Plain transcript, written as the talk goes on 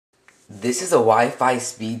This is a Wi-Fi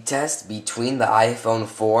speed test between the iPhone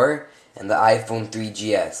 4 and the iPhone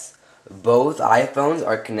 3GS. Both iPhones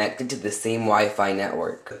are connected to the same Wi-Fi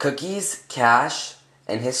network. Cookies, cache,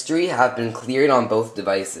 and history have been cleared on both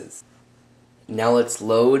devices. Now let's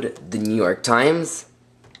load the New York Times.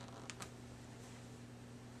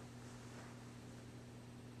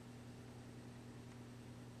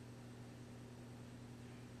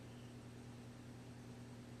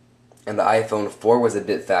 And the iPhone 4 was a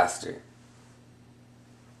bit faster.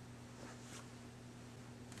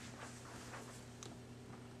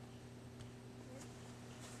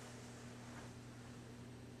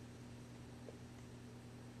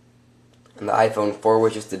 And the iPhone 4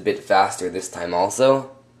 was just a bit faster this time also.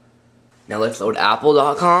 Now let's load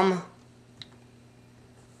Apple.com.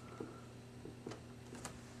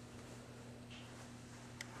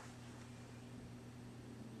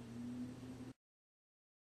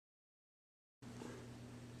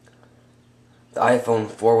 The iPhone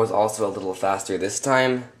 4 was also a little faster this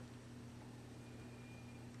time.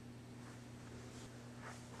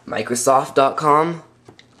 Microsoft.com.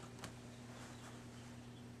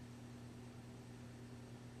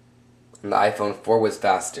 And the iPhone 4 was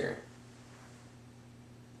faster.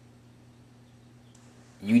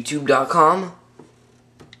 YouTube.com.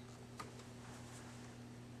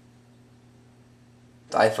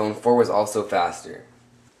 The iPhone 4 was also faster.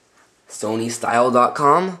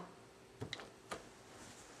 SonyStyle.com.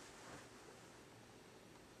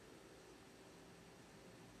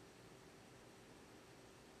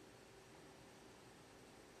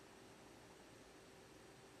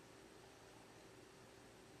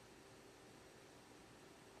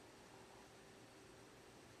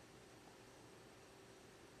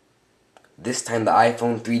 This time the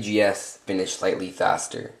iPhone 3GS finished slightly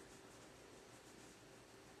faster.